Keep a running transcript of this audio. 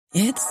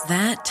It's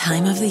that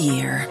time of the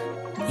year.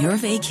 Your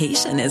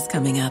vacation is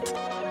coming up.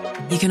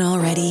 You can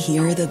already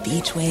hear the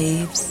beach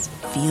waves,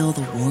 feel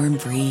the warm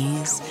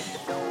breeze,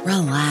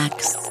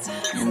 relax,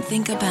 and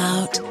think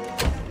about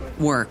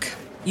work.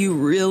 You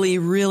really,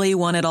 really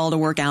want it all to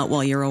work out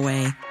while you're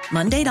away.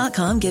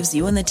 Monday.com gives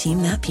you and the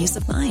team that peace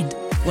of mind.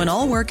 When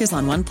all work is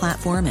on one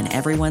platform and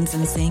everyone's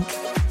in sync,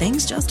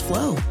 things just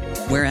flow.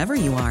 Wherever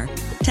you are,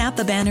 tap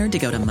the banner to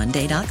go to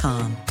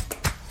Monday.com.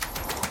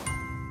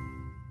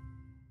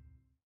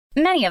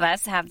 Many of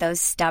us have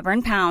those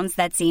stubborn pounds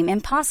that seem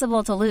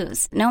impossible to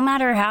lose, no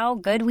matter how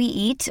good we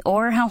eat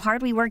or how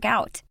hard we work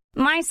out.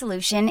 My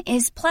solution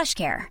is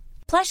PlushCare.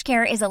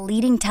 PlushCare is a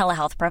leading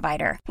telehealth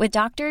provider with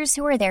doctors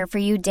who are there for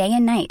you day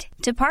and night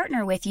to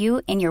partner with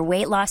you in your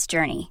weight loss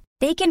journey.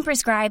 They can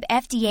prescribe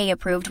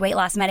FDA-approved weight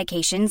loss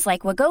medications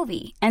like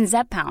Wegovy and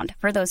Zepbound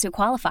for those who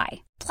qualify.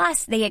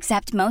 Plus, they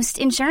accept most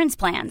insurance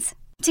plans.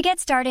 To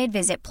get started,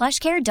 visit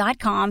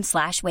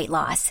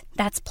plushcare.com/weightloss.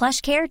 That's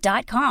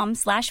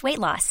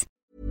plushcare.com/weightloss.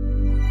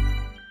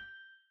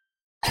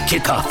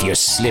 Kick off your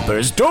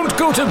slippers. Don't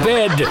go to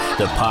bed.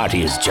 The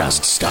party is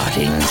just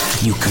starting.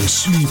 You can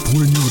sleep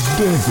when you're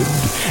dead.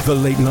 The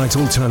Late Night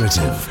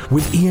Alternative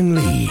with Iain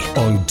Lee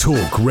on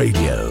Talk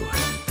Radio.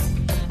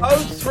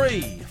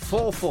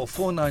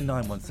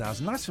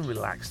 03444991000. Nice and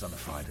relaxed on a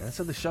Friday.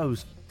 So the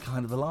show's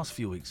kind of, the last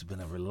few weeks have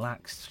been a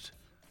relaxed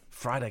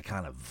Friday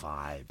kind of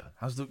vibe.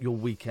 How's your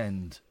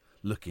weekend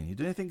looking? You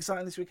doing anything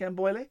exciting this weekend,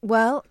 Boyley?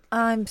 Well,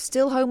 I'm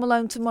still home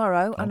alone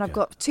tomorrow, and I've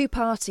got two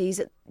parties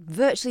at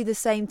virtually the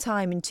same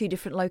time in two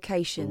different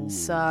locations.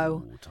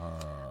 So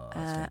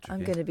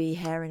I'm going to be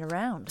herring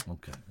around.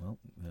 Okay, well,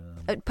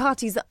 at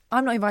parties that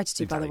I'm not invited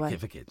to, exactly, by the way.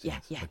 for kids. Yeah.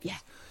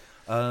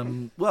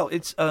 Well,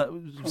 it's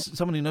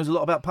someone who knows a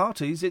lot about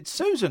parties. It's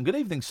Susan. Good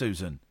evening,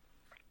 Susan.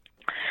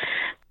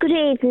 Good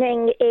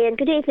evening, Ian.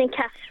 Good evening,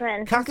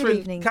 Catherine. Good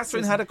evening,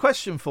 Catherine Susan. had a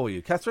question for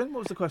you. Catherine, what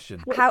was the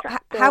question?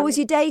 How was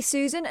your day,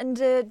 Susan? And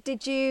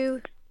did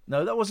you...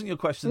 No, that wasn't your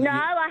question. No,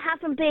 I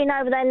haven't been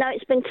over there. No,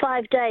 it's been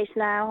 5 days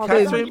now.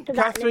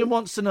 Catherine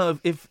wants to know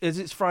if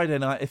it's Friday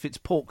night, if it's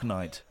pork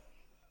night.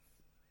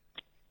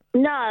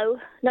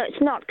 No,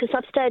 it's not, because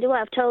I've stayed away.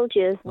 I've told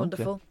you.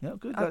 Wonderful. Okay, yeah,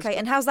 good. Okay,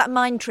 and how's that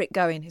mind trick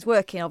going? It's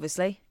working,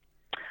 obviously.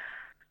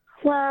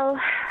 Well,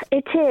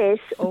 it is,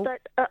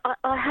 but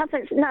I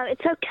haven't... No,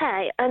 it's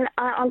okay. And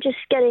I'm just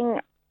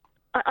getting...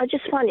 I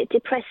just find it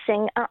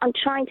depressing. I'm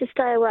trying to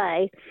stay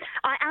away.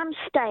 I am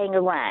staying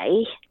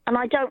away, and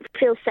I don't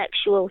feel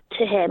sexual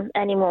to him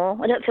anymore.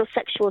 I don't feel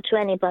sexual to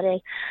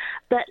anybody.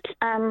 But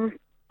I'm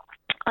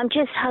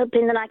just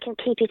hoping that I can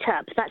keep it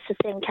up. That's the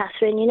thing,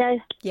 Catherine, you know?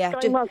 Yeah.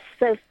 It's going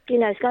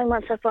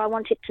well so far. I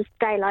want it to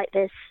stay like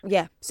this.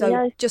 Yeah,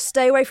 so just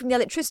stay away from the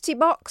electricity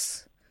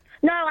box.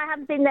 No, I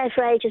haven't been there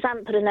for ages. I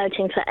haven't put a note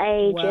in for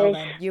ages. Well,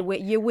 then,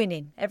 you're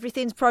winning.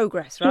 Everything's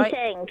progress, right? You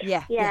think?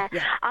 Yeah.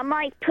 I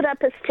might put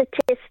up a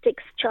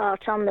statistics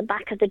chart on the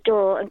back of the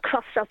door and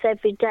cross off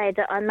every day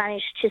that I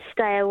managed to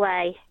stay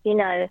away, you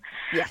know.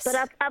 Yes. But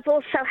I've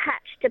also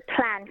hatched a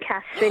plan,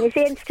 Catherine. Is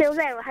Ian still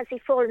there, or has he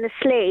fallen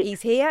asleep?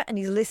 He's here and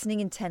he's listening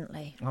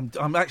intently. I'm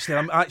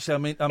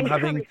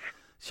having...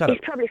 Shut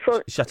He's probably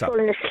fallen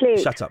asleep.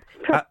 Shut up.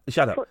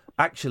 Shut up.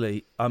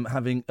 Actually, I'm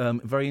having a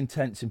very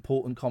intense,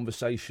 important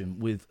conversation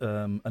with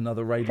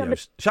another radio...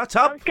 Shut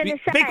up! Be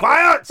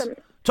quiet!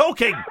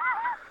 Talking!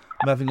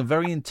 I'm having a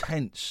very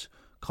intense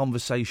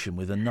conversation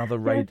with another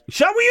radio...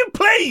 Will you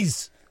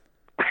please?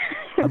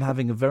 I'm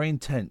having a very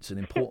intense and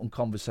important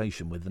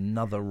conversation with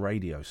another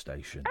radio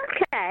station.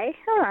 Okay,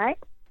 all right.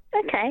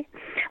 Okay.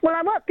 Well,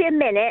 I won't be a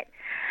minute.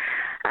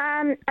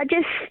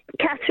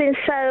 Catherine,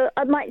 so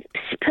I might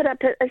put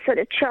up a sort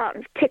of chart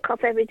and tick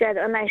off every day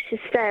that I managed to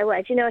stay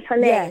away. Do you know what I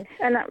mean? Yeah.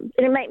 And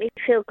it'll make me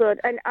feel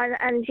good. And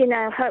you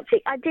know,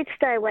 hopefully, I did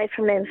stay away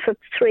from him for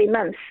 3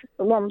 months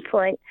at one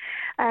point,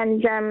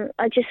 and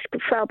I just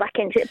fell back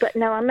into it. But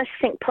no, I must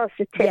think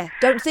positive. Yeah,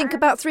 don't think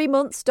about 3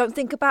 months. Don't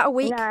think about a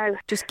week. No.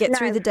 Just get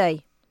through the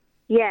day.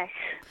 Yes.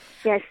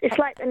 It's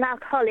like an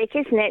alcoholic,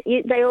 isn't it?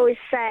 They always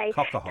say,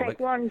 Cockaholic.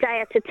 take one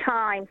day at a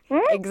time.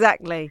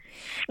 Exactly.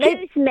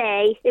 Excuse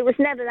me, it was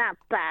never that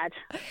bad.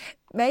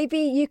 Maybe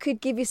you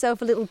could give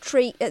yourself a little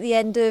treat at the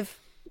end of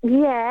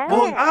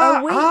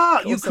a week.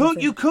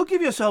 You could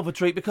give yourself a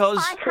treat because...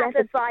 I have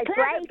a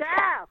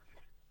vibrator.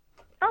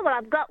 Oh, well,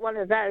 I've got one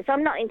of those.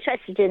 I'm not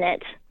interested in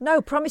it.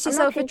 No, promise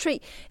yourself a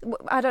treat.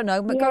 I don't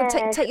know. Go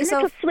and take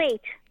yourself... A little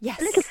sweet.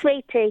 Yes. A little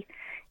sweetie.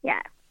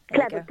 Yeah.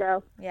 Clever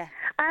girl. Yeah.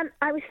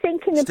 I was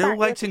thinking about... Still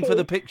waiting for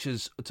the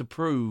pictures to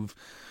prove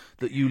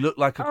that you look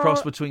like a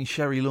cross between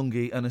Sherry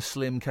Lungi and a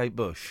slim Kate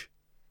Bush.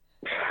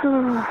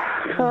 Oh,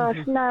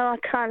 God, no, I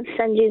can't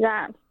send you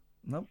that.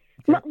 No.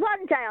 Okay.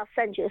 One day I'll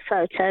send you a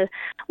photo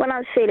when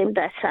I'm feeling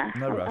better.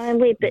 No rush. I'm a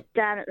wee bit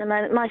down at the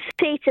moment. My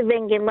feet are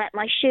wringing wet.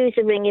 My shoes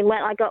are wringing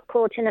wet. I got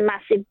caught in a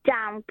massive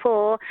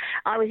downpour.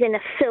 I was in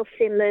a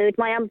filthy mood.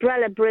 My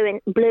umbrella blew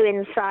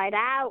inside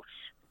out.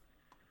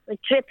 With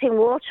dripping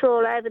water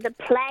all over the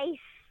place.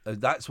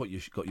 That's what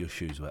you got your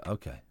shoes wet.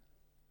 Okay.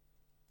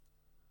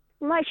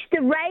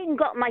 The rain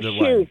got my The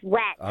shoes rain.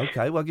 wet.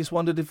 Okay, well, I just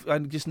wondered if I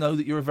just know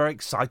that you're a very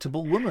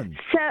excitable woman.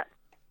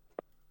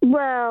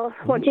 Well,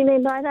 what do you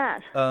mean by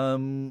that?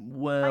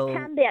 Well, I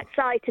can be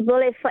excitable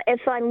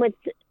if I'm with.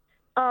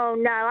 Oh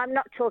no, I'm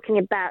not talking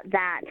about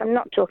that. I'm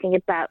not talking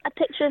about a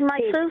picture of my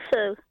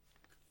foo-foo.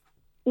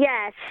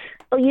 Yes.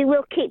 Oh, you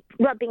will keep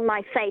rubbing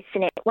my face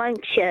in it,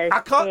 won't you? I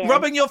can't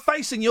rubbing your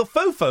face in your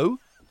foo-foo.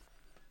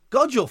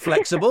 God, you're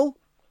flexible.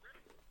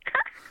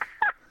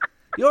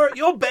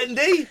 You're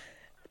bendy.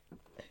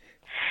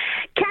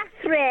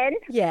 Catherine.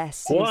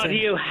 Yes. What, do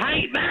you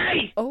hate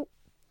me? Oh.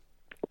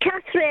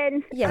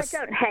 Catherine, yes. I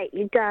don't hate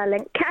you,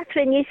 darling.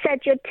 Catherine, you said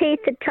your teeth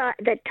are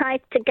they're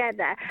tied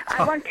together.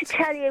 I want to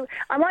tell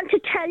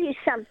you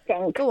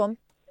something. Go on.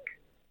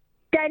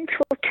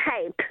 Dental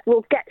tape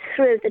will get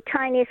through the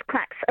tiniest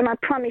cracks, and I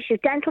promise you,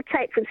 dental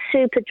tape with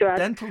Superdrug.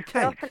 Dental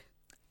tape?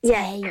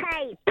 Yes,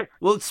 tape.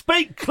 Well,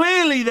 speak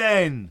clearly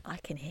then. I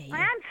can hear you.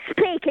 I am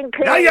speaking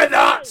clearly. No, you're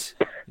not.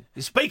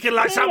 You're speaking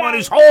like someone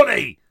who's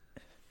horny.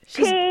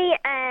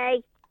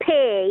 P-A-P.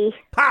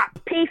 Pap.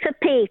 P for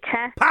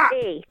Peter. Pap.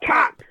 E.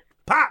 Pap.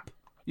 Pap.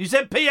 You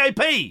said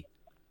P-A-P.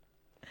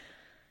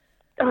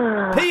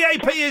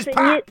 P-A-P is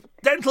pap.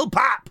 Dental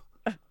pap.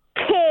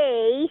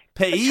 P.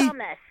 P. For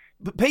Thomas.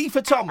 P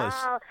for Thomas.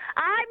 Oh,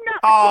 I'm not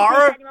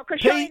R. anymore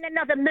because you're in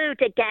another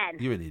mood again.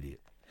 You're an idiot.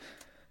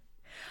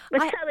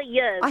 But so are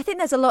you. I think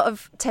there's a lot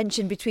of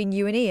tension between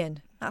you and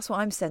Iain. That's what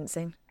I'm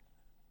sensing.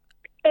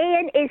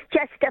 Iain is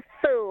just a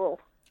fool.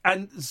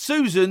 And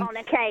Susan, on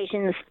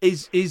occasions,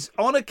 is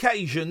on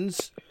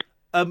occasions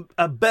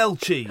a bell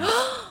cheese.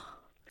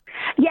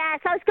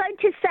 Yes, I was going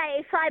to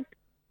say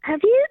has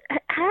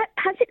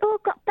it all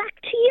got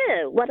back to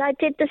you? What I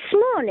did this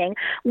morning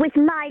with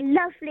my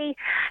lovely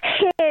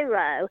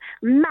hero,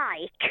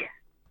 Mike.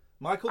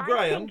 Michael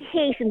Graham.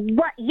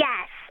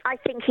 I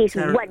think he's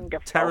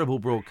wonderful. Terrible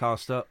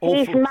broadcaster. Awful,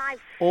 he's my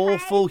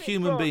awful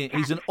human being.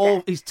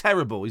 He's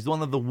terrible. He's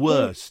one of the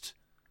worst.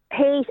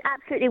 He's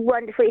absolutely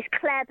wonderful. He's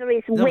clever.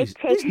 He's witty.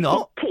 He's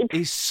not.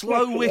 He's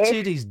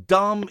slow-witted. He's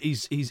dumb.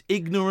 He's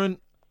ignorant.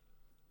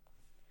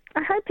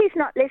 I hope he's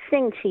not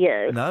listening to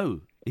you. No,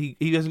 he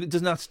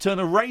doesn't have to turn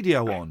a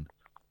radio on.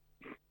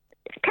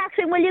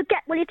 Catherine, will you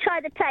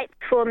try the tape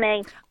for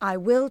me? I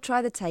will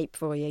try the tape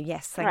for you.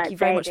 Yes, thank you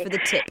very much for the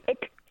tip.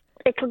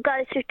 It'll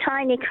go through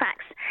tiny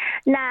cracks.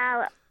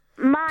 Now,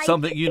 Mike...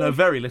 Something you know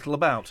very little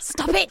about.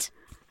 Stop it!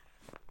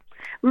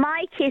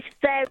 Mike is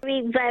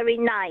very, very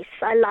nice.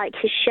 I like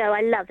his show.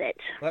 I love it.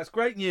 Well, that's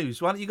great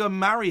news. Why don't you go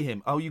marry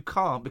him? Oh, you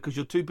can't because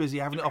you're too busy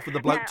having it off with the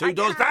bloke two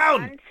doors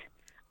down.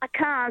 I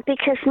can't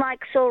because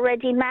Mike's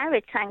already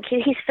married, thank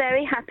you. He's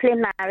very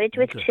happily married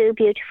with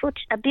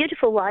a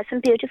beautiful wife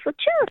and beautiful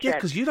children. Yeah,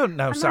 because you don't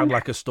now sound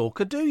like a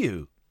stalker, do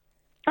you?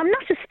 I'm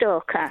not a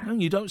stalker. No,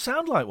 you don't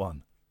sound like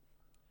one.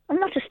 I'm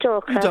not a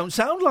stalker. You don't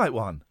sound like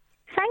one.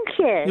 Thank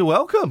you. You're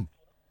welcome.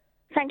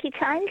 Thank you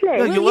kindly.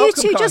 No, Will you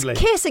two just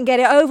kiss and get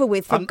it over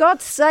with, for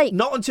God's sake?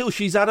 Not until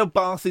she's had a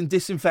bath in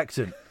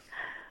disinfectant.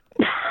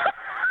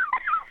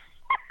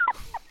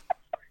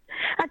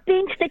 I've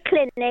been to the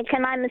clinic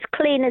and I'm as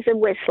clean as a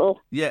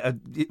whistle. Yeah,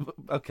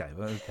 okay.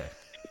 A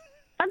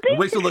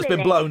whistle that's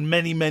been blown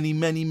many times.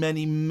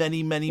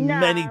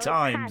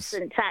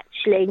 It hasn't,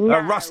 actually, no.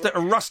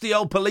 A rusty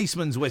old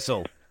policeman's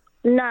whistle.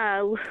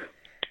 No,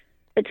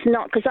 it's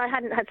not, because I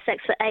hadn't had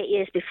sex for 8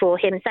 years before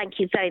him. Thank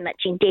you very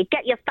much indeed.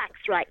 Get your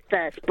facts right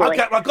first, boy.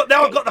 Okay, I've got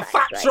the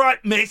facts right,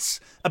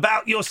 miss,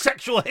 about your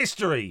sexual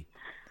history.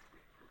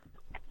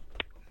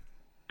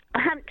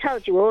 I haven't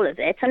told you all of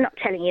it. I'm not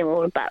telling you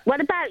all about... What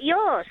about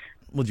yours?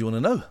 What do you want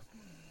to know?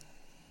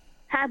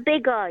 How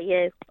big are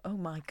you? Oh,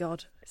 my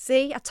God.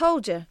 See, I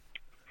told you.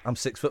 I'm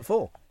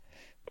 6'4".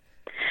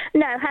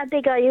 No, how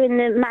big are you in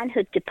the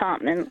manhood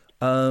department?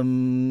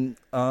 Tell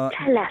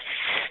us.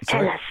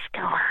 Tell us.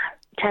 Go on.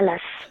 Tell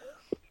us.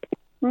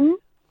 Hmm?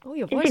 Oh,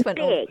 your voice went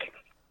big?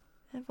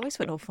 Your voice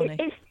went all funny.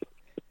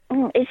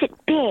 Is it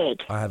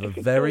big? I have a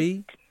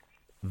very,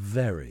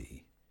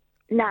 very...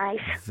 Nice.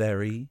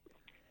 Very...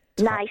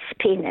 nice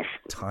penis.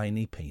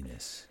 Tiny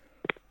penis.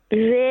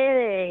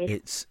 Really?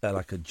 It's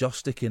like a joss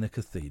stick in a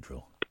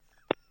cathedral.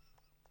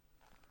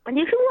 And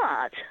you can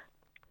what?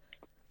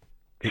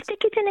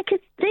 Stick it in a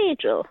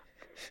cathedral?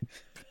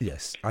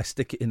 Yes, I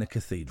stick it in a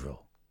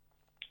cathedral.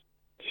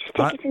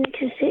 Stick it in a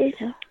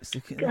cathedral?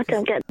 I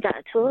don't get that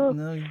at all.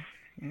 No.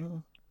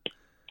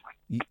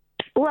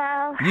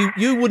 Well...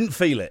 You wouldn't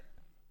feel it.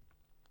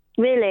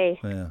 Really?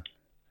 Yeah.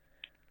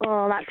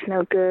 Oh, that's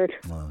no good.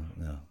 No.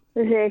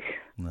 Is it?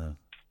 No.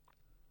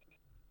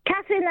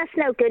 Catherine, that's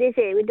no good, is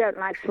it? We don't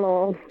like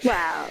small.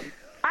 Well,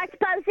 I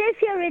suppose if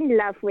you're in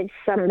love with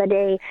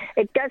somebody,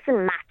 it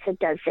doesn't matter,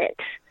 does it?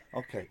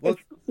 Okay. Well,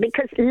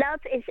 because love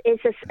is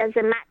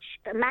a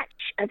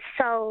match of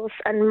souls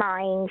and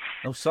minds.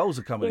 Oh, souls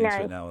are coming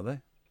into it now, are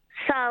they?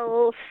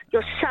 Souls,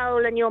 your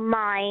soul and your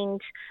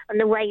mind, and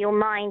the way your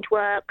mind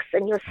works,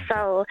 and your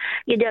soul.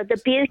 You know, the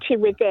beauty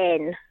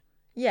within.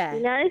 Yeah.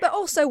 You know? But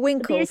also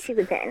winkles. The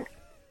beauty within.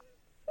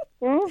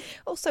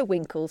 Also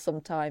winkles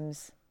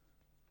sometimes.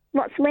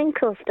 What's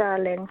winkles,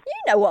 darling?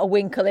 You know what a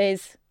winkle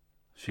is.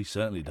 She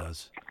certainly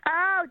does.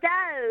 Oh,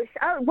 those.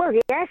 Oh, well,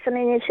 yes. I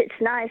mean, if it's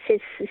nice,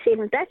 it's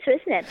even better,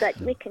 isn't it? But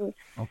we can...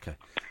 Okay.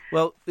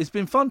 Well, it's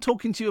been fun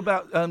talking to you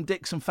about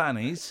dicks and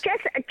fannies.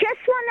 Just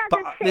one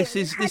other thing.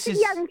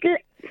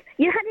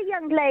 You had a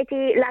young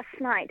lady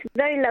last night, a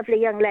very lovely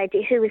young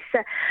lady, who was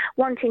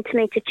wanting to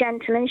meet a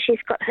gentleman.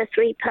 She's got her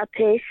 3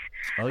 puppies.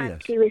 Oh,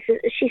 yes.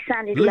 She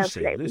sounded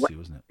Lucy, lovely. Lucy,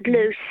 wasn't it?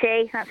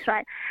 Lucy, that's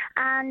right.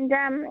 And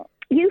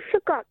you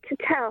forgot to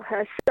tell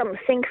her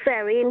something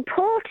very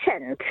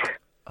important.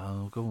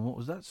 Oh, go on. What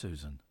was that,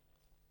 Susan?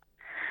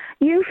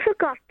 You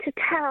forgot to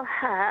tell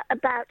her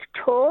about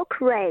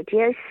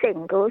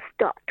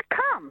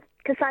talkradiosingles.com,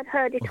 because I've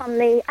heard it on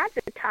the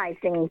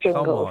advertising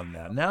jingle. Come on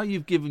now. Now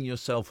you've given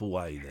yourself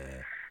away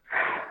there.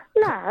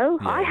 No,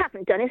 Yeah. I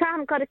haven't done it. I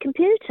haven't got a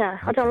computer.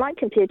 Okay. I don't like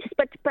computers,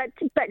 but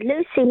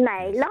Lucy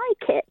may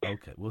like it.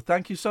 Okay. Well,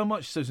 thank you so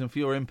much, Susan, for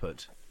your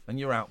input. And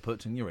your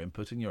output, and your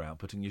input, and your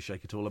output, and you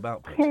shake it all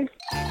about.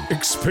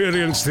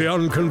 Experience the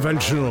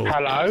unconventional.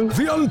 Hello?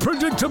 The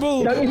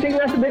unpredictable. Don't you think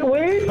that's a bit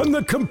weird? And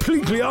the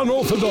completely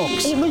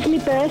unorthodox. It was my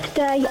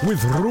birthday.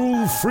 With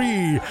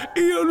rule-free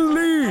Iain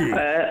Lee.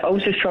 I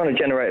was just trying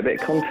to generate a bit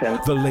of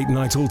content. The Late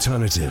Night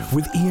Alternative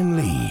with Iain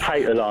Lee.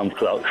 Hate alarm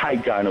clocks,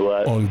 hate going to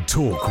work. On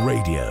Talk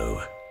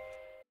Radio.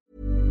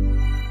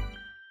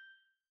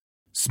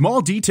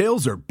 Small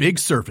details are big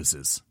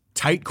surfaces.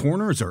 Tight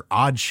corners are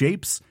odd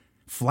shapes.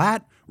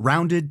 Flat,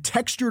 rounded,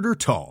 textured, or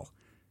tall.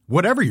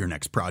 Whatever your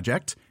next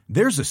project,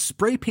 there's a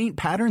spray paint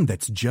pattern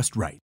that's just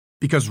right.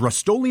 Because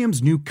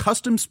Rust-Oleum's new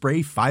Custom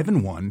Spray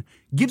 5-in-1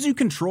 gives you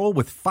control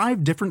with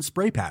 5 different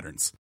spray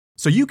patterns.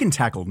 So you can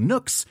tackle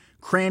nooks,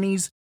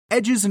 crannies,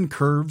 edges, and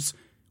curves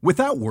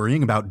without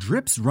worrying about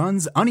drips,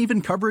 runs,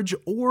 uneven coverage,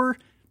 or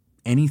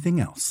anything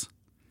else.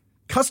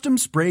 Custom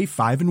Spray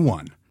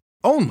 5-in-1.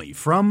 Only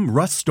from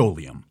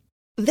Rust-Oleum.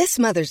 This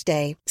Mother's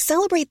Day,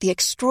 celebrate the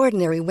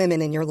extraordinary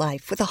women in your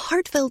life with a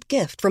heartfelt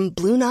gift from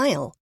Blue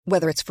Nile.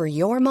 Whether it's for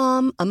your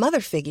mom, a mother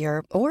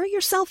figure, or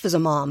yourself as a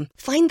mom,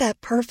 find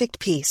that perfect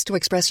piece to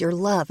express your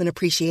love and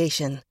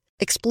appreciation.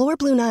 Explore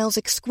Blue Nile's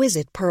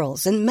exquisite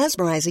pearls and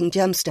mesmerizing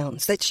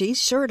gemstones that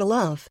she's sure to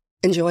love.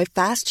 Enjoy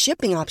fast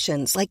shipping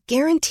options like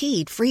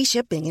guaranteed free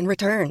shipping and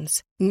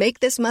returns. Make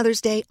this Mother's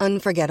Day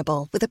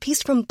unforgettable with a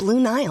piece from Blue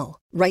Nile.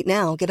 Right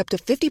now, get up to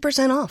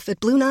 50% off at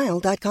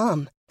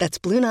BlueNile.com. That's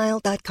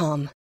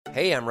BlueNile.com.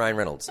 Hey, I'm Ryan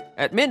Reynolds.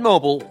 At Mint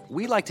Mobile,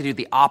 we like to do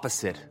the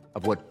opposite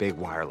of what Big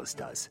Wireless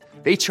does.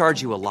 They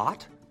charge you a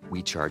lot,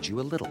 we charge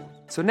you a little.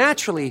 So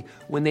naturally,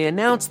 when they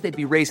announced they'd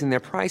be raising their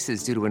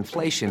prices due to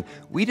inflation,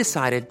 we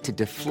decided to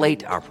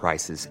deflate our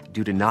prices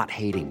due to not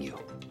hating you.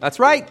 That's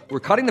right. We're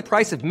cutting the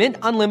price of Mint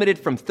Unlimited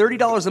from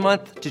 $30 a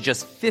month to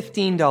just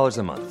 $15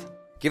 a month.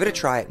 Give it a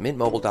try at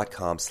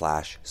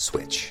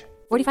mintmobile.com/switch.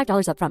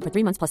 $45 up front for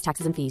 3 months plus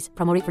taxes and fees.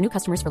 Promo rate for new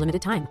customers for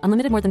limited time.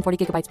 Unlimited more than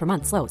 40 gigabytes per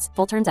month. Slows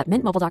full terms at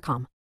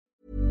mintmobile.com.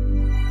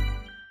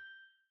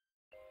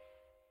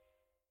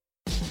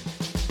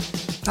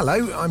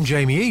 Hello, I'm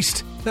Jamie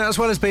East. Now, as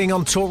well as being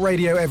on Talk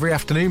Radio every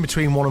afternoon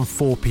between 1 and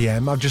 4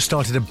 p.m, I've just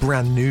started a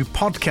brand new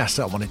podcast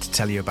that I wanted to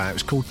tell you about.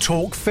 It's called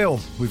Talk Film.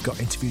 We've got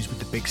interviews with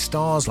the big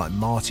stars like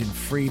Martin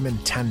Freeman,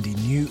 Tandy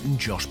Newton,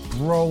 Josh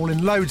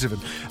Brolin, loads of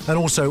them. And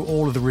also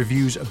all of the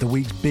reviews of the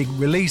week's big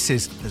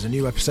releases. There's a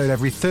new episode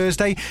every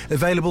Thursday,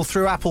 available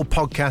through Apple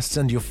Podcasts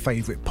and your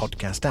favourite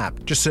podcast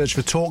app. Just search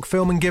for Talk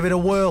Film and give it a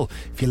whirl.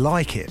 If you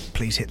like it,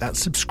 please hit that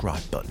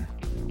subscribe button.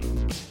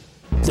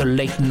 The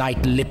late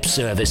night lip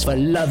service for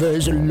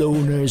lovers,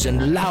 loners,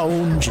 and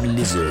lounge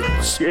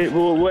lizards.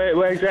 Well,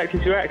 where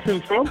exactly is your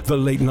accent from? The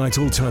Late Night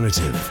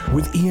Alternative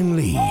with Iain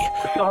Lee.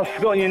 I've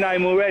forgotten your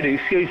name already,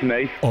 excuse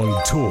me.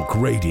 On Talk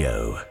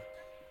Radio.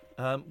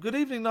 Good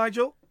evening,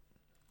 Nigel.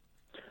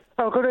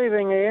 Oh, good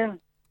evening, Iain.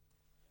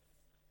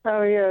 How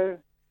are you?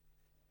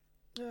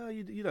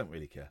 You don't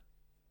really care.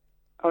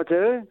 I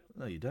do?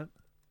 No, you don't.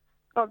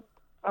 Oh,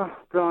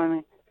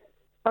 blimey.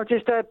 I've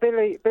just had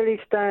Billy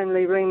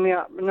Stanley ring me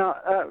up and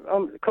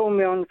call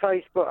me on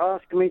Facebook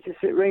asking me to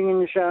ring in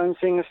the show and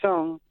sing a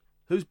song.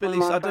 Who's Billy?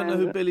 I don't know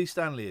who Billy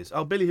Stanley is.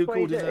 Oh, Billy who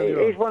called in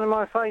earlier on. He's one of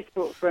my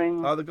Facebook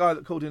friends. Oh, the guy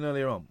that called in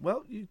earlier on.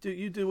 Well, you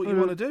do what you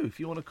want to do. If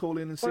you want to call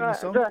in and sing a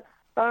song.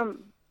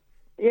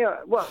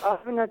 Yeah, well, I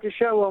haven't had the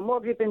show on.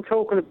 What have you been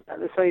talking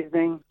about this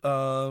evening?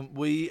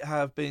 We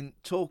have been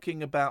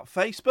talking about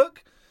Facebook.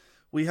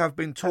 We have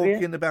been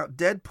talking about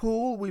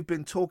Deadpool. We've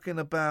been talking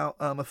about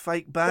a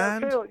fake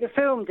band. The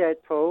film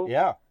Deadpool?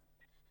 Yeah.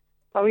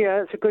 Oh,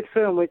 yeah, it's a good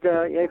film with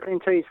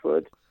Clint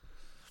Eastwood.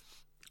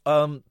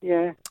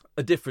 Yeah.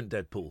 A different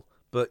Deadpool.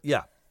 But,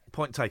 yeah,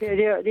 point taken.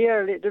 Yeah,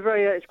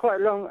 it's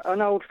quite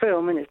an old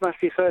film, and it must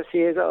be 30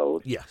 years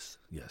old. Yes.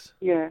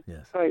 Yeah,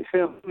 yes. Great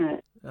film, isn't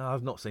it? No,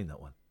 I've not seen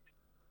that one.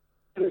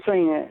 Haven't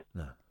seen it?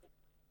 No.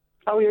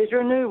 Oh, yeah, is there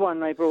a new one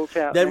they brought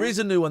out? There is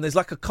a new one. There's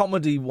like a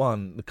comedy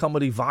one, the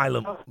comedy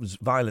violence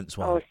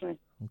one. Oh, I see.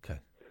 Okay.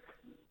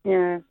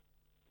 Yeah.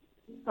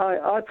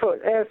 I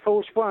put Air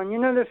Force One. You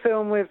know the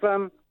film with...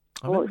 I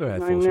remember Air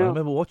Force One. I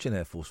remember watching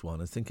Air Force One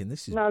and thinking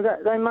this is... No,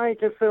 they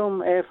made the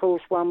film Air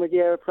Force One with the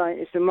aeroplane.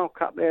 It's a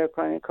mock-up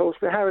aeroplane, of course,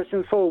 the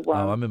Harrison Ford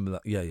one. Oh, I remember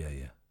that. Yeah.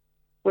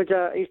 with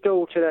his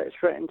daughter that's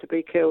threatened to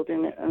be killed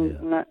in it,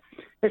 and that.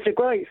 It's a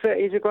great fit.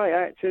 He's a great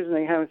actor, isn't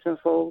he, Harrison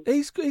Ford?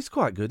 He's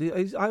quite good.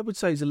 I would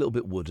say he's a little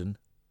bit wooden.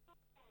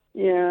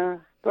 Yeah,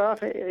 but I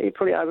think he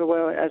put it over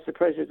well as the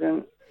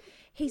president.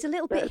 He's a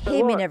little bit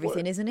him in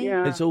everything, isn't he?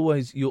 Yeah.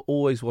 You're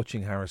always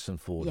watching Harrison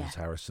Ford as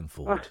Harrison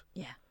Ford.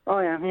 Yeah.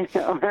 I am.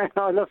 Yeah,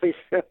 I love his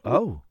film.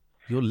 Oh,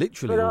 you're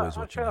literally always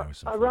watching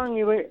Harrison Ford. I rang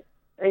you,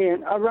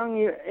 Ian. I rang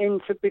you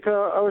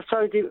because I was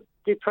so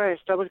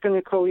depressed. I was going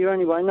to call you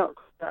anyway, not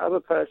that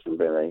other person,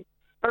 Billy.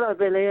 Hello,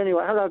 Billy.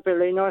 Anyway, hello,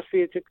 Billy. Nice for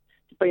you to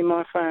be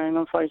my fan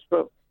on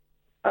Facebook.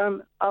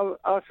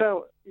 I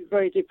felt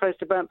very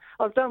depressed about.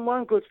 I've done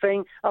one good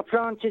thing. I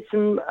planted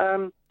some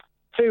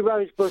 2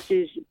 rose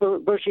bushes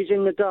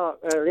in the dark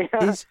earlier.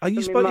 Is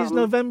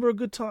November a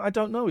good time? I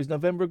don't know. Is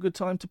November a good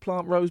time to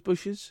plant rose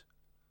bushes?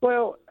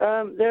 Well,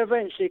 they'll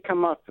eventually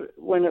come up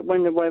when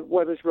the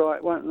weather's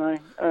right, won't they?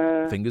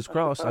 Fingers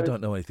crossed. I don't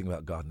know anything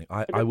about gardening.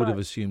 I would have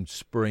assumed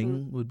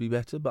spring would be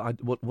better,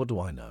 but what do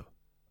I know?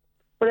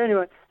 But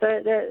anyway, they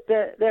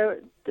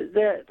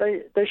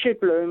should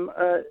bloom.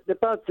 The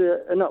buds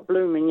are not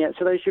blooming yet,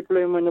 so they should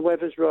bloom when the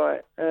weather's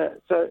right.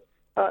 So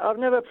I've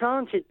never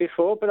planted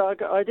before, but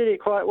I did it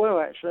quite well,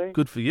 actually.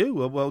 Good for you.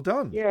 Well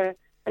done. Yeah,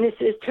 and it's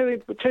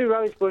 2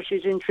 rose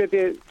bushes in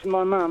tribute to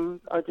my mum.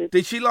 I did.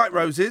 Did she like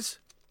roses?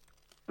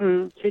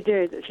 She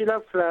did. She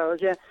loved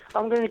flowers, yeah.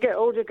 I'm going to get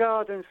all the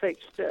garden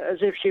fixed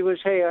as if she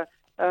was here.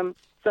 So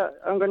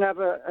I'm going to have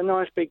a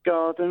nice big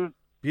garden.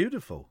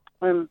 Beautiful.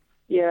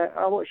 Yeah,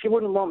 she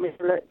wouldn't want me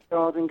to let the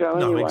garden go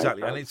anyway. No,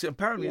 exactly. So, and it's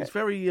apparently it's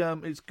very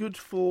it's good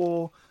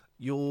for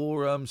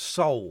your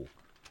soul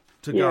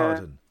to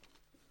garden.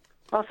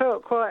 I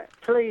felt quite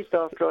pleased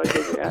after I did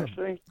it,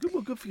 actually.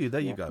 Good for you. There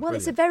you go. Well,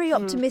 Brilliant. it's a very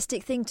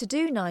optimistic thing to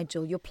do,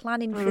 Nigel. You're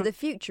planning for the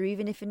future,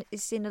 even if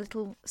it's in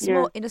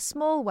a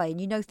small way,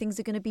 and you know things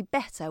are going to be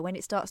better when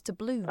it starts to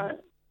bloom.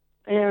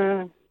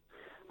 Yeah.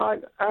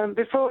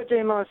 Before I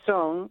do my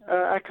song,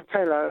 a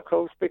cappella, of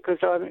course, because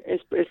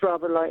it's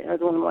rather late and I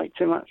don't want to make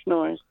too much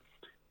noise.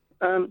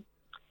 It's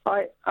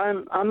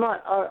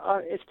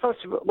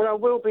possible. Well, I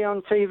will be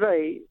on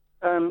TV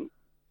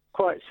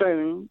quite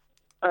soon.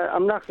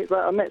 I'm lucky, but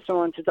I met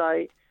someone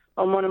today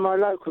on one of my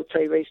local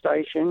TV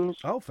stations.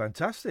 Oh,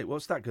 fantastic!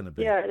 What's that going to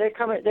be? Yeah, they're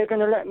going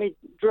to let me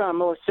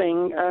drum or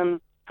sing.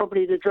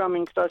 Probably the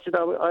drumming, because I said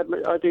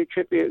I do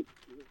tribute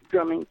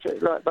drumming to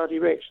like Buddy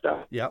Rich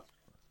stuff. Yep.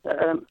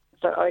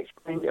 So I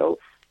explained it all.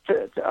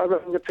 I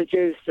rang the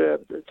producer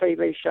of the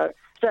TV show.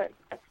 Is that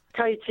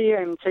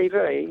KTM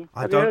TV?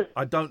 I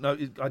don't know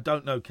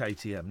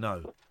KTM.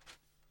 No.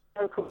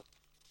 Local.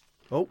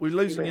 Oh, we're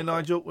losing you,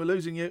 Nigel. We're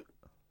losing you.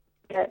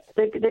 Yeah,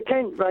 the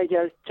Kent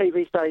radio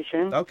TV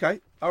station. Okay,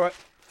 all right.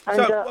 And,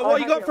 so,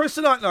 what you got for us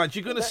tonight, Nigel?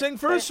 You going to sing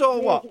for us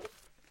or what?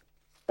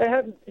 They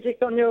have music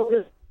on the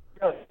orders,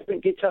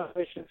 different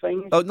guitarists and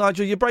things. Oh,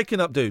 Nigel, you're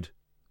breaking up, dude.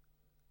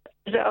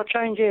 I'll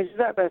change ears. Is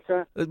that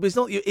better? It's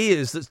not your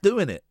ears that's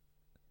doing it.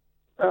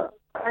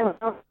 Hang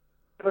on.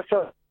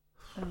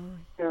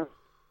 Yeah.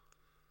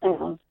 Hang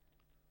on.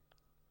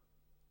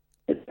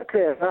 Is that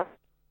clear, huh?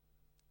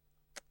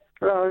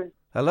 Hello?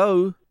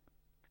 Hello?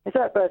 Is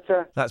that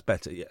better? That's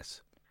better,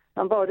 yes.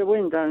 I'm by the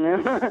window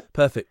now.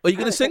 Perfect. Are you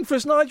going to sing for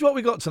us, Nigel? What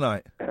we got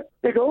tonight?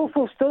 We got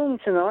awful storm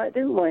tonight,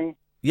 didn't we?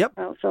 Yep.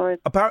 Outside.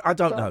 I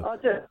don't know.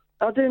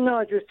 I'll do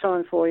Nigel's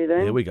time for you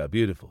then. Here we go.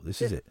 Beautiful.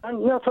 This is it.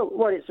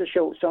 It's a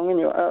short song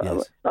anyway.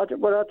 Yes. I'll do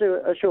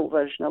a short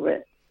version of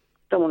it.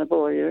 Don't want to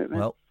bore you.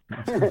 Well,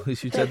 you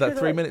said that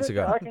 3 minutes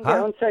ago. I can get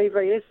on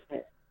TV, isn't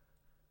it?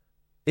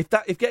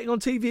 If getting on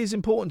TV is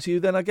important to you,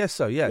 then I guess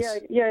so. Yes.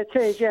 Yeah, it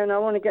is. Yeah, and I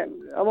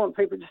want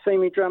people to see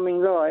me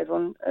drumming live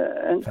on,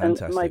 and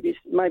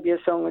maybe a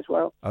song as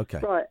well. Okay.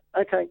 Right.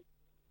 Okay.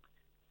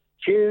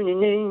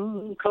 Tuning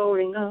in,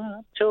 calling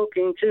up,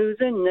 talking to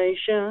the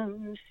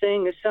nation,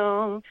 sing a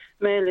song,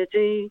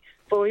 melody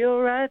for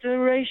your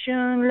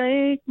adoration.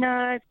 Late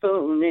night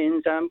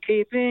phone-ins, I'm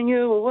keeping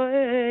you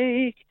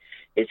awake.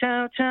 It's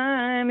our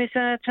time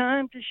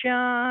to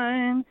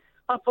shine.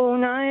 Up all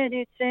night,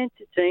 it's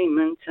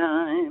entertainment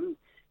time.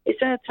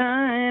 It's our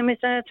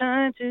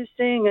time to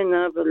sing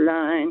another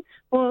line.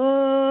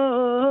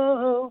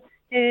 Whoa,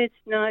 it's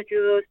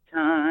Nigel's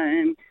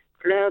time.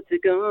 Clouds are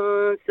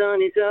gone,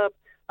 sun is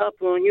up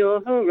on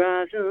your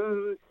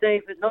horizon.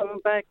 Safe at home,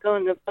 back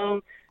on the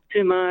phone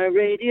to my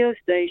radio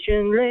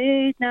station.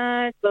 Late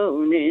night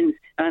phone-ins,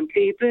 I'm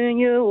keeping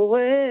you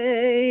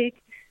awake.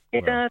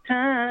 It's our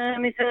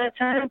time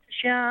to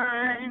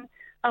shine.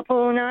 Up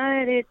all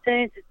night, it's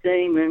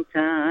entertainment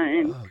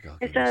time. Oh, God,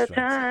 it's our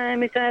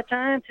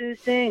time to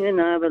sing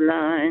another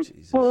line.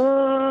 Jesus.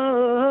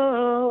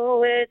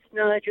 Whoa, it's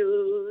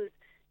Nigel's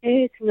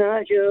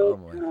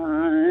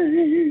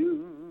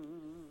time.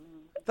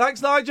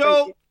 Thanks,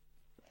 Nigel.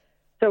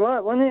 It's all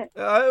right, wasn't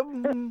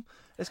it?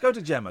 Let's go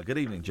to Gemma. Good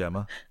evening,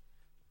 Gemma.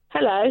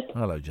 Hello.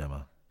 Hello,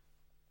 Gemma.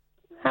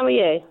 How are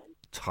you?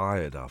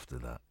 Tired after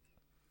that.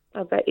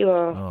 I bet you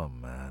are. Oh,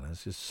 man,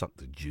 that's just sucked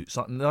the juice.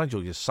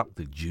 Nigel just sucked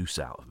the juice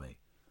out of me.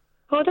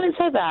 Oh, don't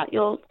say that.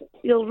 You'll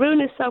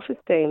ruin his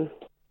self-esteem.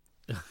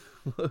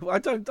 I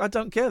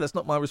don't care. That's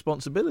not my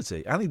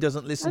responsibility. Annie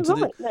doesn't listen to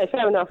the. No,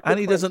 fair enough.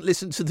 Annie doesn't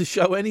listen to the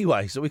show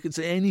anyway, so we can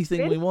say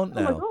anything we want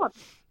now. Oh my God.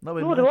 No,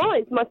 Nor do I.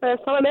 It's my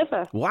first time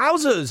ever.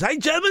 Wowzers! Hey,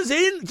 Gemma's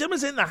in.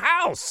 Gemma's in the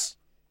house.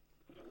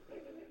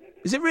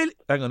 Is it really?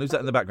 Hang on. Who's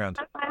that in the background?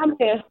 I am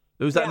here.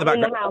 Who's that in the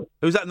background?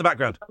 Who's that in the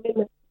background?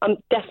 I'm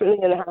definitely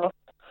in the house.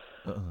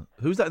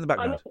 Who's that in the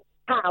background?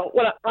 How?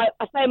 Well, I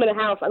say I'm in a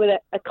house. I'm in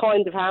a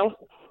kind of house.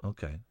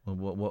 Okay.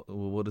 Well,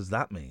 what does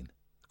that mean?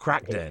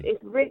 Crack den.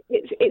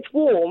 It's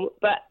warm,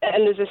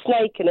 and there's a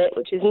snake in it,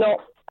 which is not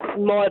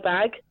my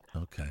bag.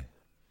 Okay.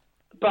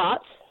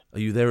 But are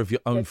you there of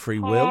your own free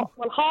will?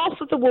 Well, half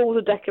of the walls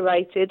are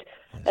decorated,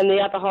 and the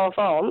other half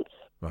aren't.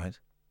 Right.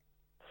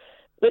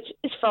 Which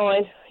is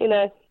fine, you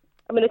know.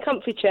 I'm in a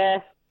comfy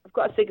chair. I've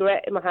got a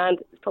cigarette in my hand.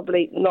 It's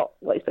probably not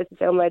what you're supposed to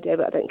say on radio,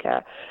 but I don't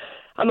care.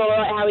 I'm all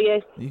right. How are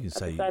you? You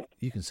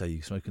can say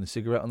you're smoking a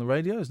cigarette on the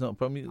radio. There's not a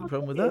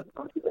problem with that.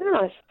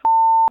 Nice.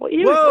 What are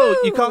you? Whoa!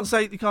 You can't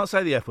say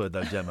the F word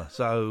though, Gemma.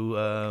 So,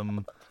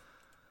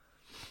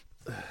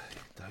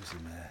 dozy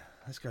mare.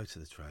 Let's go to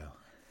the trail.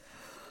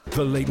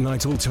 The Late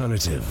Night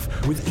Alternative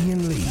with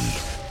Iain Lee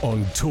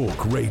on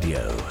Talk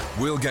Radio.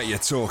 We'll get you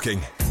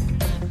talking.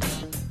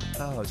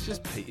 Oh, it's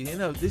just, you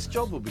know, this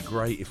job would be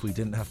great if we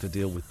didn't have to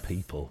deal with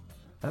people.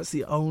 That's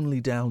the only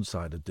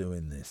downside of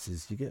doing this,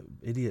 is you get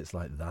idiots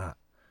like that.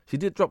 She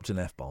dropped an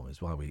F-bomb,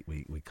 is why we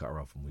cut her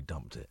off and we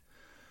dumped it.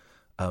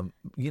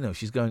 You know,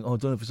 she's going, I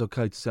don't know if it's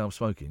okay to say I'm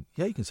smoking.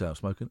 Yeah, you can say I'm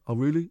smoking. Oh,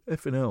 really?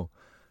 Effing hell.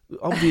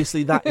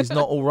 Obviously, that is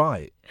not all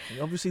right.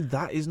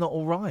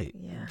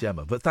 Yeah.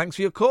 Gemma. But thanks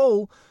for your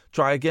call.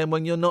 Try again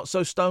when you're not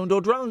so stoned or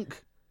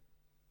drunk.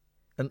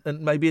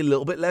 And maybe a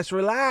little bit less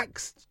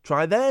relaxed.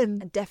 Try then.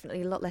 And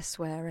definitely a lot less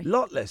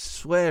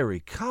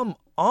sweary. Come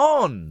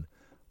on.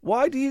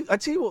 Why do you... I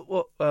tell you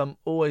what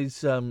always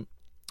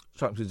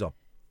strikes me as odd.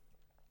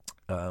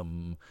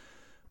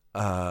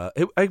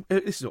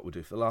 This is what we'll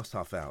do for the last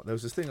half hour. There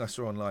was this thing I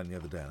saw online the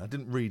other day, and I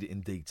didn't read it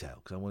in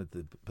detail because I wanted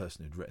the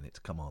person who'd written it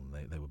to come on.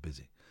 They were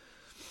busy.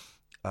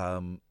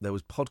 There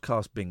was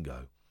podcast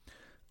bingo,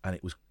 and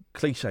it was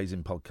cliches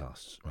in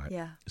podcasts, right?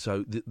 Yeah.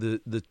 So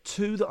the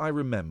two that I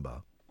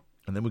remember,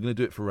 and then we're going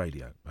to do it for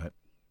radio, right?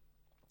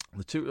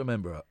 The two that I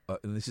remember,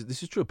 and this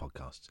is true of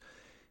podcasts,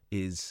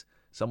 is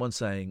someone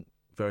saying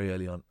very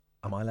early on,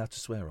 "Am I allowed to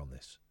swear on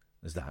this?"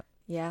 There's that.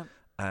 Yeah.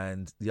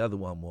 And the other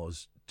one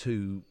was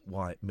two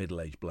white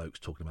middle-aged blokes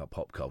talking about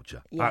pop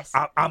culture. Yes.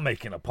 I'm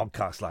making a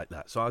podcast like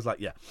that. So I was like,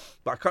 yeah.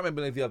 But I can't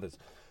remember any of the others.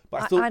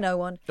 But I know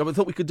one. I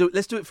thought we could do it.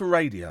 Let's do it for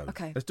radio.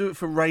 Okay. Let's do it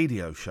for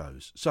radio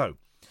shows. So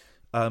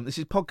this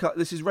is podcast.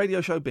 This is radio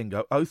show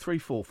bingo.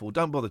 0344.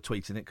 Don't bother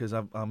tweeting it because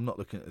I'm not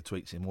looking at the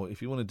tweets anymore.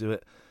 If you want to do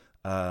it,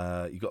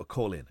 you've got to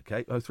call in.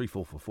 Okay.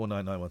 0344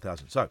 499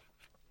 1000. So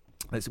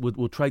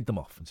we'll trade them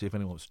off and see if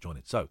anyone wants to join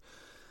it. So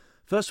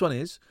first one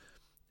is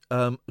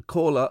a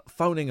caller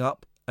phoning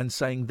up and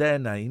saying their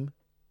name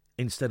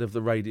instead of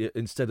the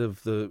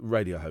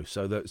radio host.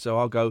 So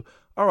I'll go,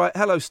 all right,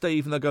 hello,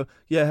 Steve, and they'll go,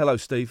 yeah, hello,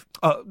 Steve.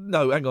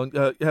 No, hang on,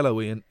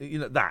 hello, Ian. You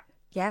know that.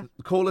 Yeah.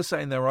 The caller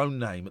saying their own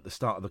name at the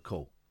start of the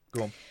call.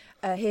 Go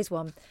on. Here's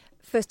one.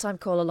 First time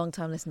caller, long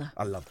time listener.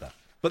 I love that.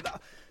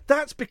 But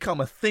that's become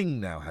a thing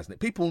now, hasn't it?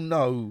 People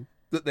know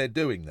that they're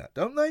doing that,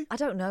 don't they? I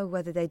don't know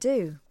whether they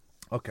do.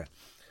 Okay.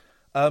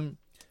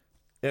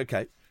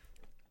 Okay.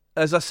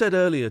 As I said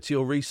earlier to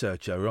your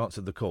researcher who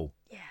answered the call.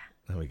 Yeah.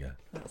 There we go.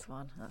 That's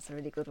one. That's a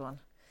really good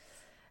one.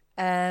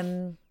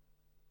 I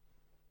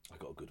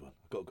got a good one.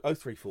 I got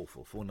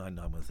 0344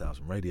 499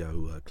 1000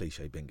 radio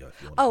cliche bingo.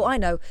 If you want. Oh, I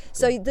know.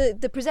 So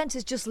the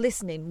presenter's just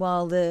listening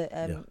while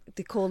the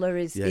caller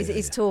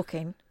is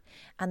talking,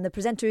 and the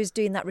presenter is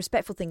doing that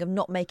respectful thing of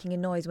not making a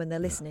noise when they're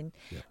listening,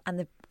 and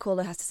the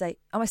caller has to say,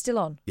 "Am I still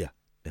on?" Yeah,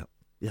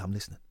 I'm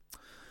listening.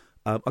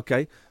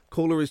 Okay,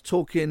 caller is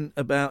talking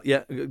about...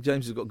 Yeah,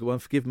 James has got a good one.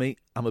 Forgive me,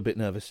 I'm a bit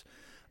nervous.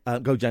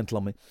 Go gentle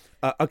on me.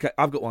 Okay,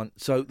 I've got one.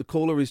 So the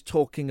caller is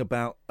talking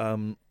about a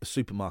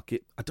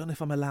supermarket. I don't know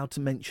if I'm allowed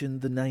to mention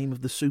the name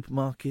of the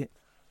supermarket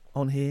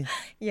on here.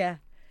 Yeah.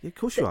 Yeah, of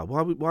course you are.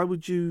 Why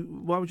would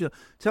you?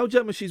 Tell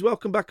Gemma she's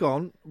welcome back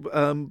on.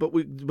 But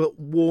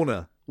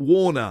Warner.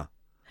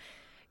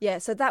 Yeah.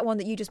 So that one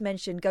that you just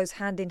mentioned goes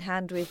hand in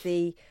hand with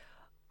the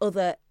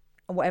other,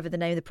 whatever the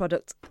name of the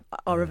product,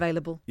 are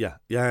available. Yeah.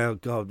 Oh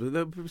God,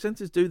 the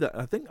presenters do that.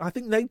 I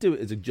think they do it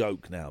as a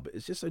joke now, but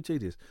it's just so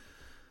tedious.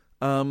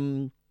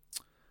 Hang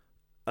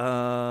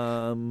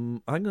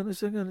on a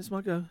second. It's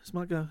my go.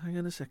 Hang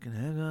on a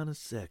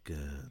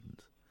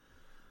second.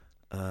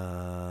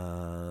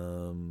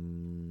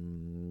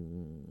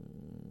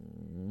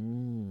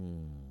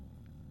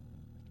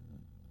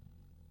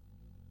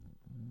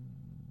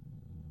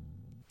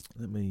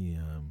 Let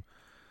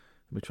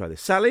me try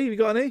this. Sally, have you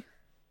got any?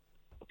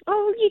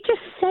 Oh, you just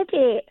said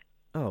it.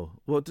 Oh,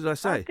 what did I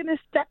say?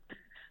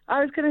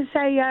 I was going to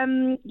say,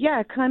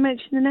 yeah, can I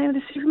mention the name of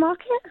the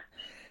supermarket?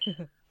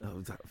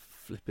 Oh, that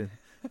flipping.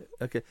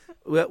 Okay.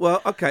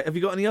 Well, okay. Have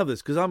you got any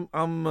others? Because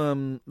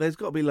I'm. There's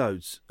got to be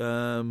loads.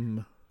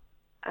 Hang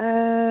on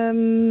a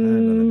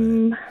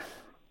minute.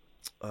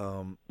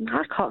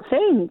 I can't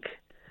think.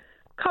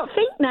 Can't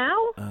think now.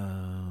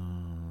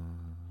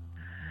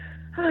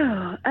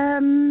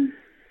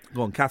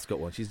 Go on, Kath's got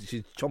one. She's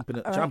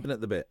chomping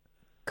at the bit.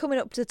 Coming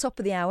up to the top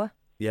of the hour.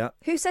 Yeah.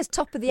 Who says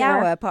top of the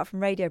hour apart from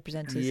radio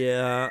presenters?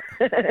 Yeah.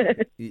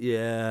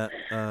 Yeah.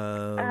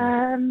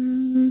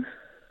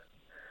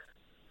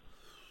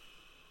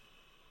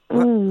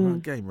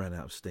 That game ran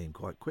out of steam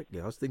quite quickly.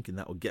 I was thinking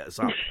that would get us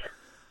up.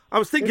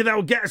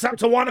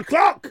 To 1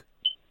 o'clock.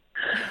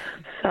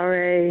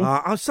 Sorry.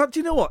 Do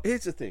you know what?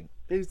 Here's the thing.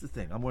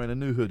 I'm wearing a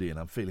new hoodie and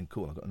I'm feeling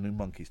cool. I've got a new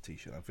Monkeys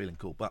t-shirt. I'm feeling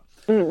cool. But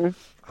I'm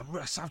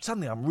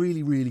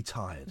really, really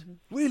tired.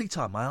 Mm-hmm. Really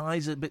tired. My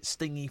eyes are a bit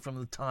stingy from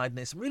the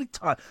tiredness. I'm really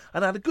tired.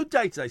 And I had a good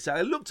day today,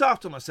 Sally. I looked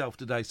after myself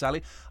today,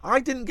 Sally.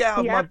 I didn't get out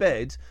of my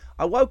bed.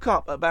 I woke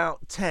up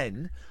about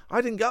 10. I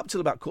didn't get up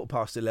till about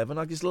 11:15.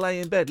 I just lay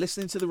in bed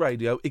listening to the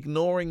radio,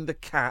 ignoring the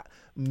cat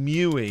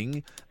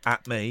mewing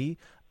at me.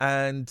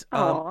 And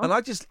I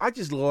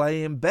just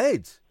lay in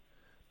bed.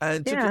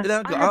 And I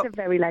had a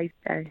very late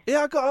day.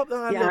 Yeah, I got up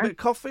and I had a little bit of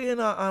coffee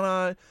and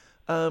I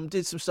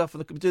did some stuff on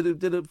the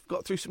computer,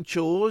 got through some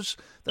chores.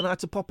 Then I had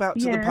to pop out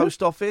to the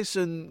post office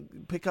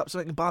and pick up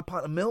something and buy a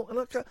pint of milk. And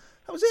that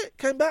was it.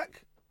 Came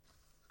back.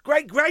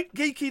 Great,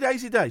 geeky,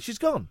 daisy day. She's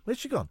gone. Where's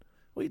she gone?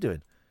 What are you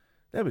doing?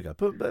 There we go.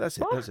 That's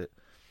it. That's it.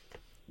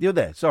 You're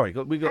there. Sorry,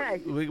 we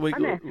got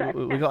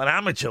an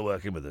amateur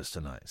working with us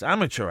tonight. It's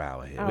amateur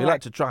hour here. We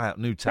like to try out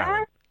new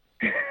talent.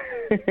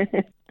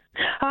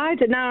 I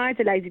don't know. I had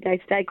a lazy day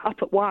today. Got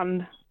up at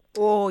 1.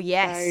 Oh,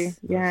 yes.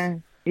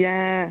 So,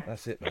 yeah.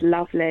 That's it, man. It's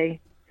lovely.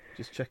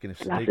 Just checking if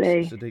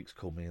Sadiq's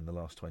called me in the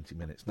last 20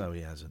 minutes. No,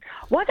 he hasn't.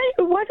 Why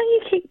don't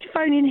you keep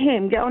phoning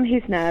him? Get on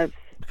his nerves.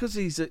 Because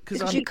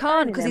because you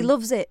can't, because he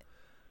loves it.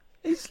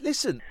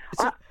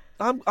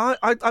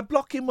 I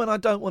block him when I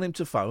don't want him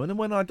to phone, and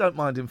when I don't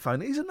mind him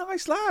phoning, he's a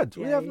nice lad.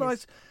 He's a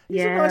nice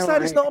lad.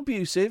 Right. He's not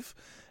abusive.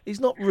 He's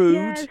not rude.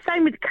 Yeah,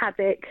 same with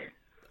Caddick.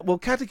 Well,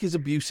 Caddick is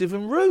abusive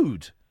and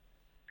rude.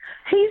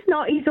 He's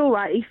not. He's all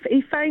right.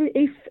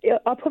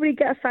 I'll probably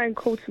get a phone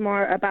call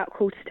tomorrow about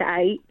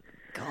 7:45.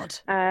 God.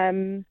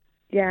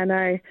 Yeah, I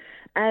know.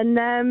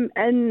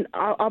 And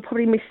I'll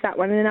probably miss that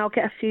one, and then I'll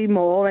get a few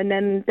more, and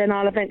then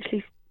I'll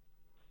eventually,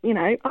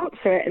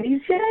 answer it. And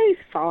he's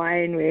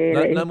fine,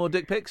 really. No more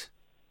dick pics?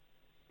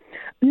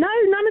 No,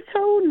 none at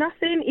all.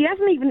 Nothing. He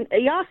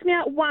asked me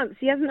out once.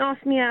 He hasn't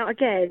asked me out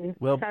again.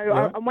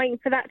 I'm waiting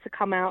for that to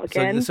come out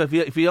again. So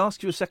if he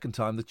asks you a second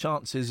time, the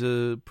chances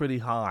are pretty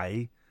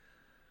high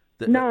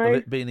of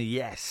it being a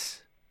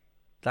yes.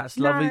 That's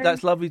lovely.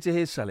 That's lovely to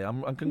hear, Sally.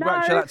 I'm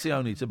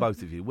congratulazioni to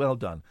both of you. Well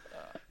done.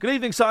 Good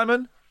evening,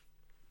 Simon.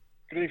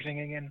 Good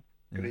evening, Ian.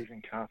 Good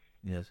evening, Kath.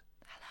 Yes.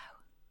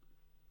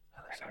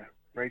 Hello.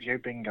 Radio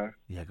bingo.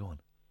 Yeah, go on.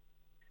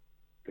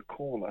 The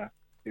caller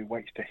who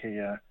waits to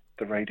hear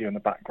the radio in the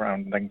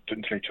background and then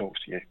until he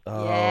talks to you.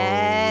 Oh,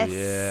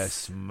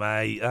 yes,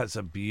 mate. That's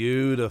a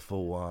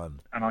beautiful one.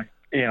 And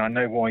Ian, I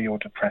know why you're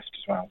depressed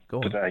as well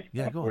today.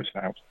 Yeah, go on.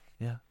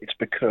 Yeah. It's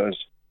because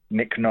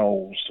Nick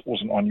Knowles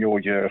wasn't on your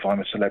year of I'm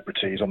a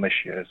Celebrity. He's on this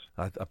year's.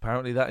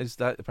 Apparently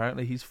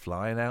apparently he's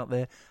flying out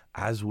there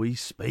as we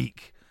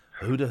speak.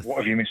 What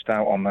have you missed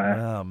out on there?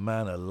 Oh,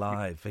 man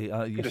alive. Could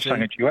have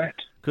sung a duet.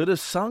 Could have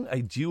sung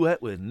a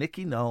duet with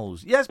Nicky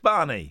Knowles. Yes,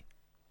 Barney.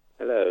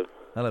 Hello.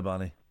 Hello,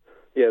 Barney.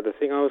 Yeah, the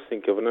thing I was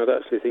thinking of, and I'd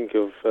actually think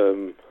of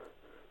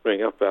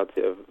ringing up about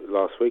it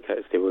last week,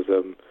 actually, was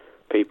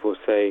people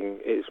saying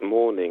it's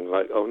morning,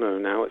 like, oh, no,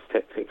 now it's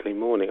technically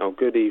morning. Oh,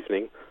 good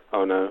evening.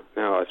 Oh, no,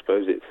 now I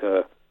suppose it's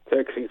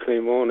technically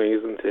morning,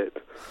 isn't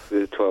it?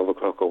 It's 12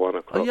 o'clock or 1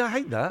 o'clock. Oh, yeah, I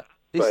hate that.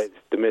 But it's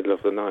the middle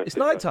of the night. It's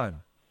night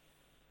time.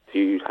 Do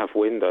you have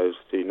windows?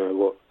 Do you know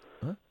what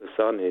the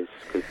sun is?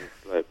 Because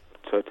it's,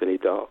 totally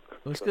dark.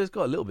 Well, it's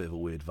got a little bit of a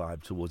weird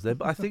vibe towards there,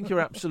 but I think you're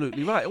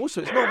absolutely right.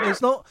 Also,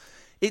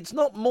 it's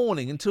not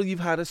morning until you've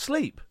had a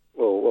sleep.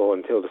 Well,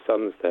 until the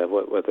sun's there,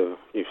 whether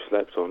you've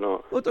slept or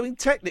not. Well, I mean,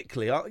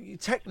 technically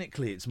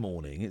it's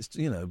morning. It's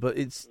but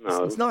it's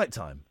night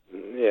time.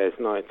 Yeah, it's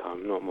night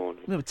time, not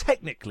morning. No, but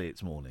technically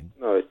it's morning.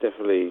 No, it's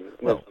definitely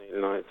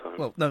night time.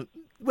 Well, no.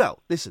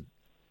 Well, listen,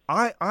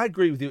 I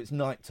agree with you. It's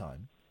night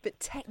time. But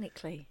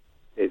technically,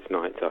 it's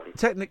night time.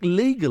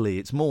 Legally,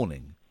 it's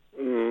morning.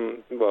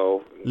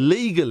 Well,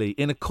 legally,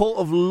 in a court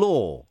of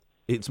law,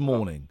 it's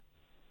morning.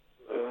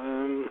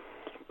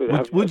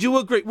 Would you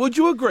agree? Would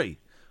you agree?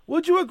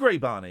 Would you agree,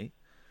 Barney,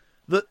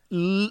 that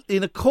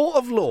in a court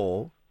of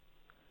law,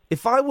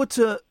 if I were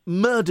to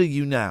murder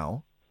you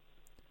now,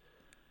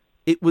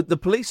 the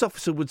police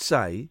officer would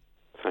say,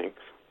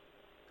 thanks.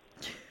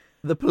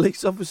 The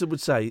police officer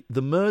would say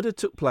the murder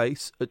took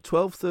place at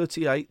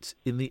 12:38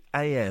 in the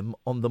AM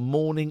on the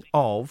morning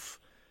of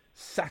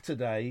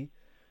Saturday,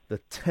 the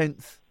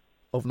 10th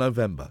of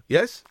November.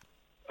 Yes?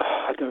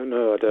 I don't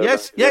know.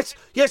 Yes,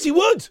 he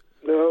would.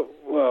 No,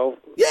 well...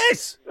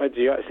 Yes!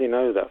 Do you actually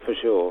know that for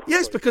sure?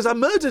 Yes, because I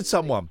murdered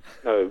someone.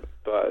 No,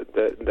 but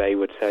they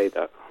would say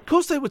that. Of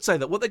course they would say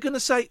that. What they're going to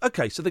say...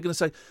 OK, so they're going to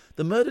say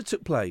the murder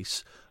took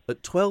place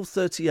at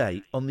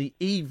 12:38 on the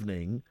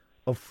evening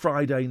of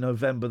Friday,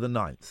 November the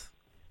 9th.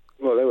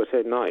 Well, they were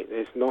saying night.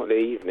 It's not the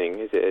evening,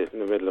 is it? It's in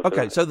the middle of the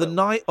night. So the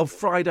night of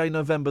Friday,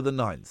 November the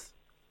 9th.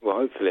 Well,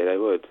 hopefully they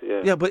would,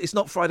 yeah. Yeah, but it's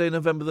not Friday,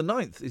 November the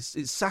 9th.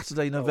 It's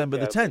Saturday, November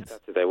the 10th.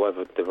 Saturday,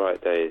 whatever the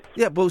right day is.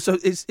 Yeah, well, so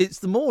it's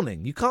the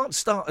morning. You can't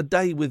start a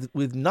day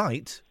with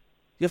night.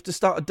 You have to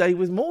start a day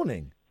with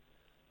morning.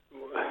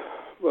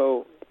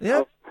 Well...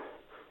 Yeah?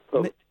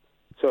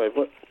 Sorry,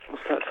 what's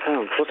that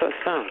sound? What's that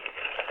sound?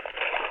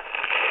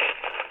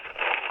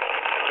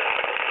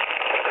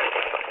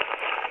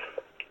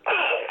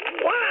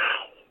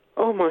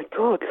 Oh my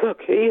God!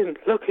 Look, Ian.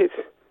 Look, it's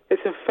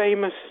a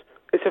famous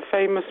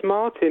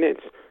Martin.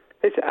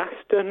 It's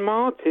Aston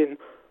Martin.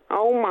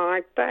 Oh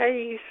my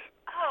days!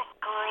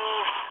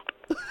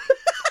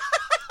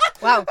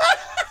 Wow.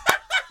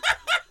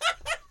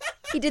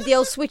 He did the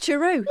old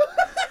switcheroo.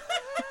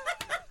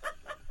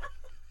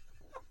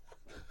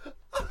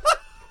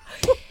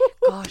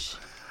 Gosh.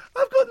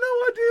 I've got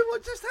no idea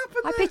what just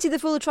happened. I pity the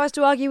fool who tries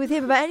to argue with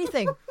him about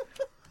anything.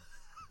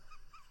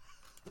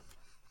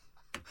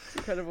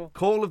 Incredible.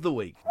 Call of the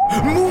week.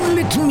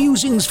 Moonlit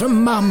musings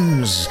from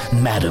mums,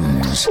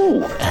 madams,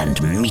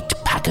 and meat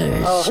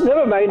packers. Oh,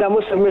 never mind, I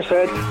must have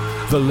misheard.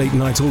 The Late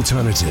Night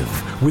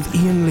Alternative with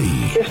Iain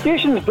Lee. The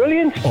station's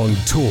brilliant. On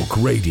Talk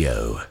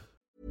Radio.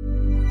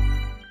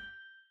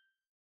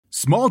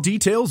 Small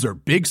details are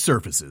big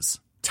surfaces.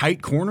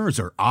 Tight corners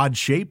are odd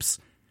shapes.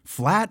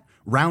 Flat,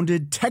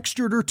 rounded,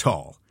 textured, or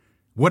tall.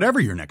 Whatever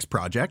your next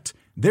project,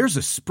 there's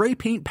a spray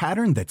paint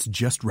pattern that's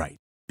just right.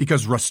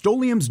 Because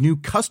Rust-Oleum's new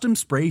Custom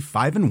Spray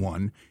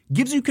 5-in-1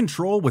 gives you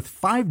control with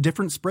 5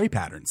 different spray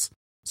patterns.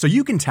 So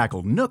you can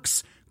tackle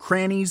nooks,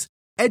 crannies,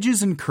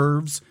 edges, and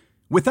curves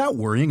without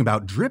worrying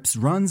about drips,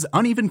 runs,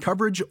 uneven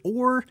coverage,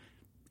 or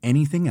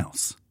anything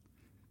else.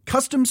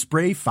 Custom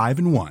Spray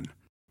 5-in-1.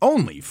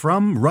 Only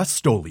from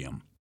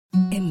Rust-Oleum.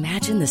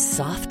 Imagine the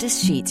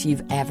softest sheets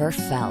you've ever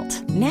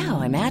felt.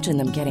 Now imagine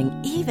them getting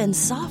even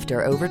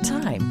softer over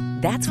time.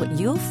 That's what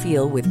you'll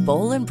feel with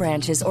Boll &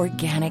 Branch's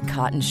organic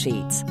cotton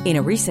sheets. In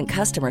a recent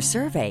customer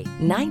survey,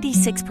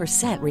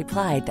 96%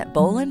 replied that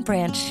Boll &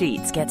 Branch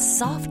sheets get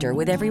softer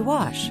with every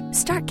wash.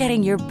 Start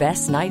getting your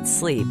best night's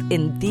sleep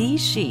in these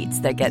sheets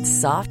that get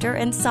softer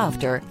and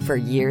softer for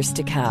years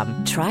to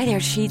come. Try their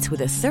sheets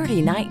with a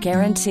 30-night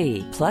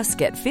guarantee. Plus,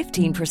 get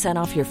 15%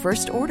 off your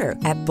first order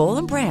at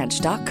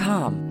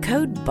bollandbranch.com.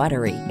 Code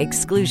BUTTERY.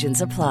 Exclusions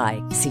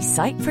apply. See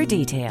site for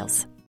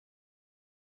details.